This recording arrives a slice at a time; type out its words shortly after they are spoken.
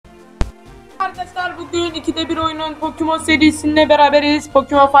arkadaşlar, bugün 2'de 1 oyunun Pokemon serisinde beraberiz.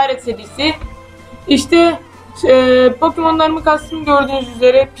 Pokemon Fire serisi. İşte Pokemon'larımı kastım, gördüğünüz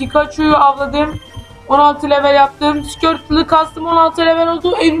üzere. Pikachu'yu avladım. 16 level yaptım. Squirtle'ı kastım, 16 level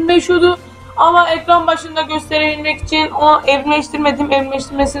oldu. Evrimleşiyordu. Ama ekran başında gösterebilmek için onu evrimleştirmedim.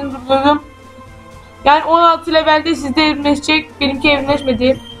 Evrimleştirmesini durdurdum. Yani 16 levelde sizde evrimleşecek. Benimki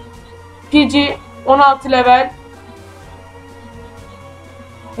evrimleşmedi. PG 16 level.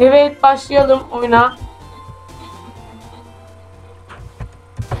 Evet, başlayalım oyuna.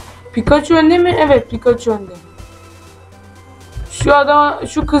 Pikachu önde mi? Evet, Pikachu önde.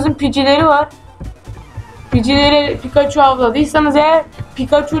 Şu kızın picileri var. Picileri Pikachu avladıysanız eğer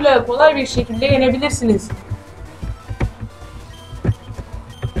Pikachu ile kolay bir şekilde yenebilirsiniz.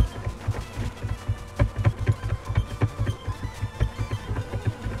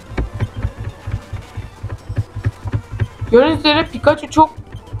 Gördüğünüz üzere Pikachu çok,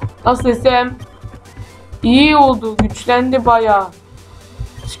 nasıl desem, iyi oldu, güçlendi bayağı.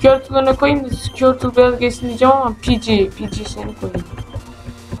 Squirtle'larına koyayım da Squirtle biraz geçsin diyeceğim ama PG seni koyayım.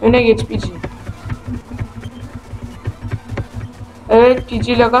 Öne geç PG. Evet, PG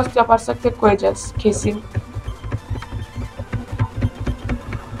ile gaz yaparsak tek koyacağız kesin.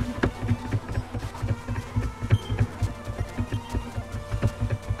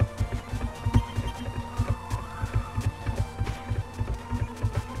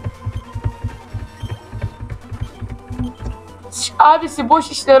 Abisi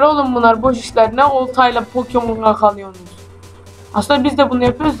boş işler oğlum, bunlar boş işler. Ne oltayla Pokemon'la kalıyorsunuz. Aslında biz de bunu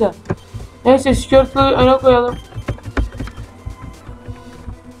yapıyoruz da. Neyse, Squirtle'ı öne koyalım.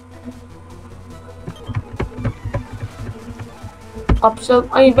 Apşal,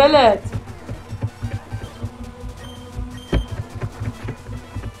 ay velet.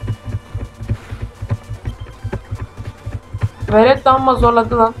 Velet de amma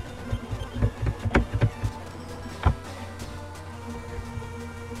zorladı lan.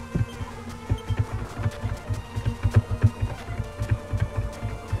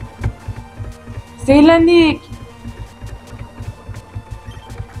 Zehirlendik.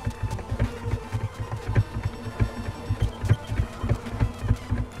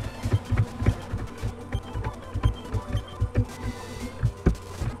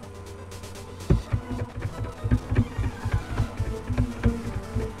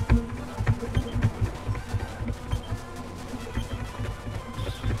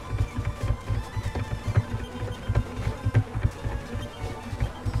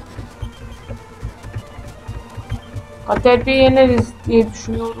 Katerpi'yi yeneriz diye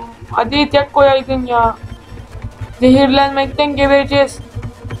düşünüyorum. Hadi tek koyaydın ya. Zehirlenmekten gebereceğiz.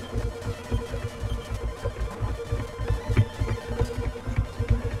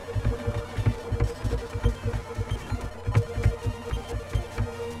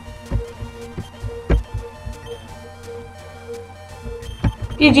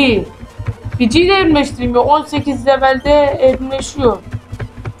 Pidgey'i de evrimleştireyim ya. 18 levelde evrimleşiyor.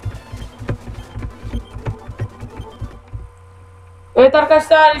 Evet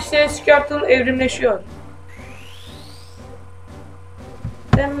arkadaşlar, işte Squirtle evrimleşiyor.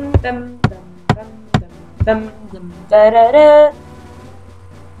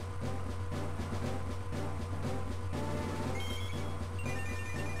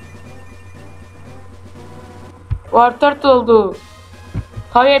 War Turtle oldu.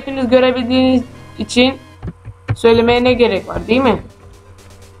 Tabii hepiniz görebildiğiniz için söylemeye ne gerek var, değil mi?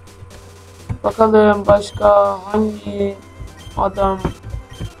 Bakalım başka hangi adam.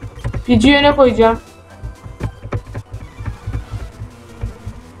 Pidgey'i öne koyacağım.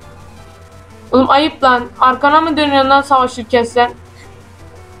 Oğlum ayıp lan. Arkana mı dönüyorsun lan savaşırken sen?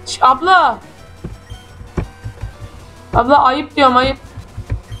 Abla. Abla ayıp diyorum, ayıp.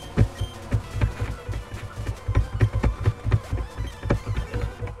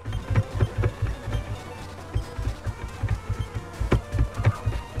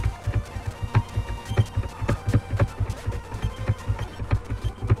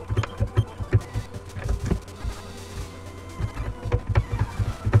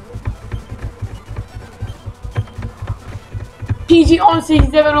 PG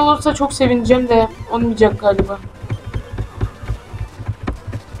 18 level olursa çok sevineceğim de olmayacak galiba.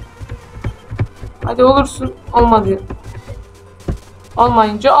 Hadi olursun. Olmadı.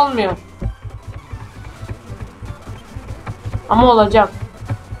 Olmayınca olmuyor. Ama olacak.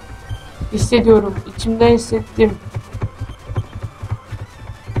 Hissediyorum. İçimden hissettim.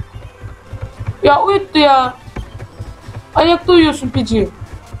 Ya uyuttu ya. Ayakta uyuyorsun PG.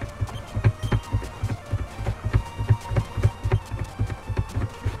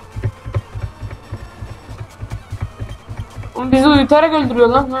 Bizi uyutarak öldürüyor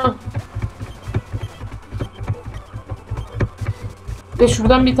lan. Ha. Ve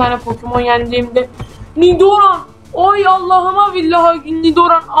şuradan bir tane Pokemon yendiğimde Nidoran! Oy Allah'ıma billahi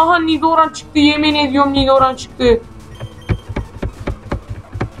Nidoran! Aha Nidoran çıktı, yemin ediyorum Nidoran çıktı.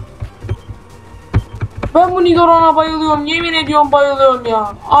 Ben bu Nidoran'a bayılıyorum, yemin ediyorum bayılıyorum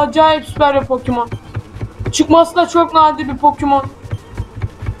ya. Acayip süper bir Pokemon. Çıkması da çok nadir bir Pokemon.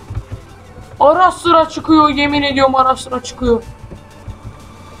 Ara sıra çıkıyor, yemin ediyorum ara sıra çıkıyor.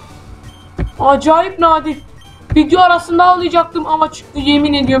 Acayip nadir. Video arasında ağlayacaktım ama çıktı,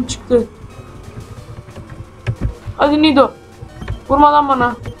 yemin ediyorum çıktı. Hadi Nido. Vurma lan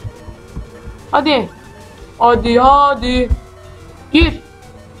bana. Hadi. Hadi hadi. Gir.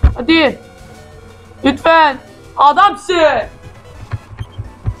 Hadi. Lütfen. Adamsın.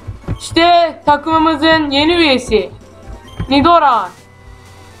 İşte takımımızın yeni üyesi. Nidoran.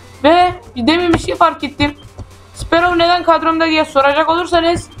 Ve demin bir şey fark ettim. Sparrow neden kadromda diye soracak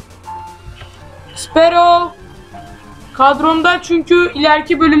olursanız. Sparrow kadromda çünkü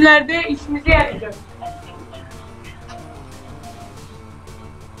ileriki bölümlerde işimize yarayacak.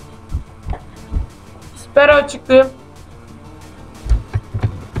 Sparrow çıktı.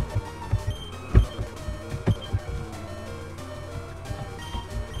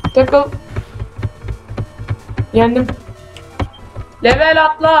 Takıl. Yendim. Level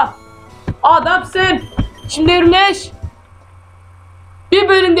atla. Adamsın. Şimdi evrimleş. Bir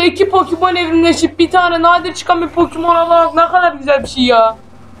bölümde 2 Pokemon evrimleşip bir tane nadir çıkan bir Pokemon alarak ne kadar güzel bir şey ya.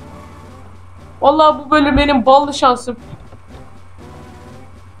 Vallahi bu bölüm benim ballı şansım.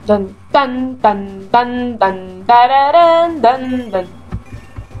 Dan dan dan dan dan dan dan dan.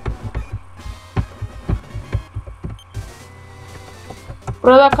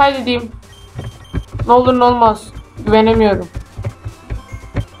 Burada kaydedeyim. Ne olur ne olmaz. Güvenemiyorum.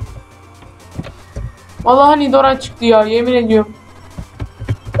 Vallahi Nidoran çıktı ya, yemin ediyorum.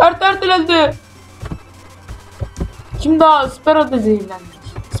 Dört öldü. Kim daha? Sparrow da zehirlendi.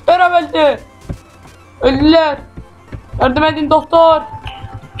 Sparrow öldü. Öldüler. Yardım edin doktor.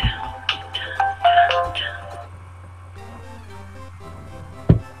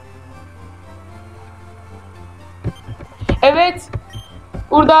 Evet.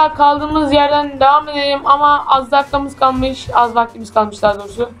 Burada kaldığımız yerden devam edelim ama az dakikamız kalmış. Az vaktimiz kalmış daha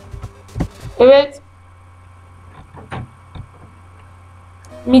doğrusu. Evet.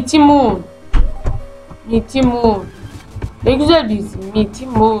 Mighty Moon. Mighty Moon. Ne güzel bir isim. Mighty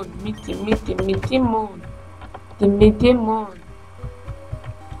Moon. Mighty Moon. Mighty Moon.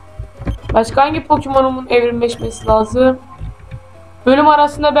 Başka hangi Pokemon'umun evrimleşmesi lazım? Bölüm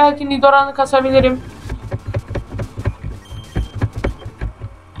arasında belki Nidoran'ı kasabilirim.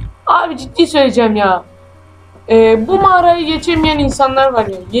 Abi ciddi söyleyeceğim ya. Bu mağarayı geçemeyen insanlar var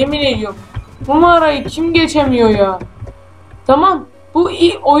ya. Yemin ediyorum. Bu mağarayı kim geçemiyor ya? Tamam. Bu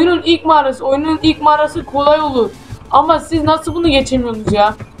oyunun ilk mağarası. Oyunun ilk mağarası kolay olur. Ama siz nasıl bunu geçemiyorsunuz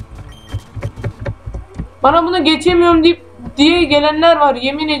ya? Bana bunu geçemiyorum diye gelenler var.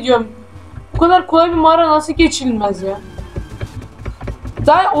 Yemin ediyorum. Bu kadar kolay bir mağara nasıl geçilmez ya?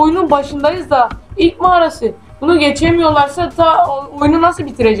 Daha oyunun başındayız da. İlk mağarası. Bunu geçemiyorlarsa ta oyunu nasıl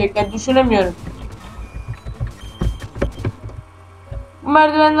bitirecekler düşünemiyorum. Bu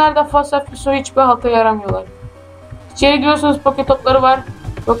merdivenlerde Fasafiso hiçbir halta yaramıyorlar. İçeri giriyorsunuz, poket topları var.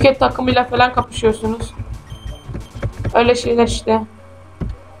 Roket takımıyla falan kapışıyorsunuz. Öyle şeyler işte.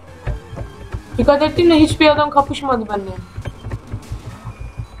 Dikkat ettiğimde hiçbir adam kapışmadı benimle.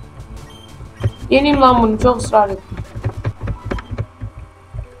 Yeneyim lan bunu, çok ısrar ettim.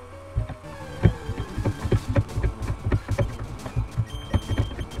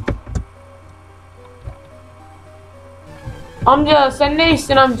 Amca sen ne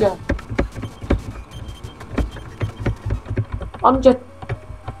içsin amca? Amca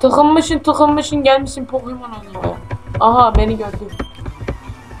tıkınmışsın gelmişsin Pokemon oynamaya. Aha beni gördü.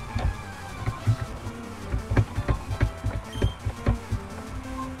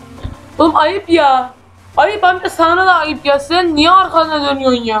 Oğlum ayıp ya. Ayıp amca, sana da ayıp ya. Sen niye arkana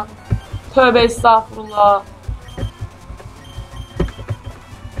dönüyorsun ya? Tövbe estağfurullah.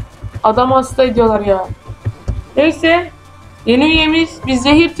 Adam hasta ediyorlar ya. Neyse. Yeni üyemiz bir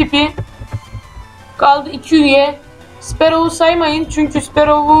zehir tipi. Kaldı 2 üye. Sparrow'u saymayın çünkü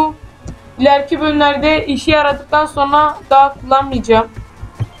Sparrow'u ileriki bölümlerde işe yaradıktan sonra daha kullanmayacağım.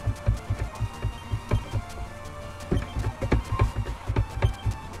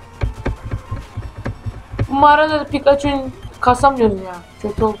 Bu mağarada da Pikachu'yu kasamıyoruz ya.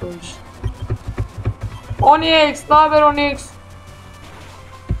 Kötü oldu o iş. Onyx, ne haber Onyx?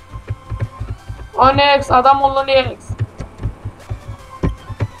 Onyx, adam ol Onyx.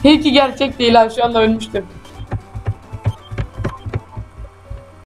 İyi ki gerçek değil ha, şu anda ölmüştüm.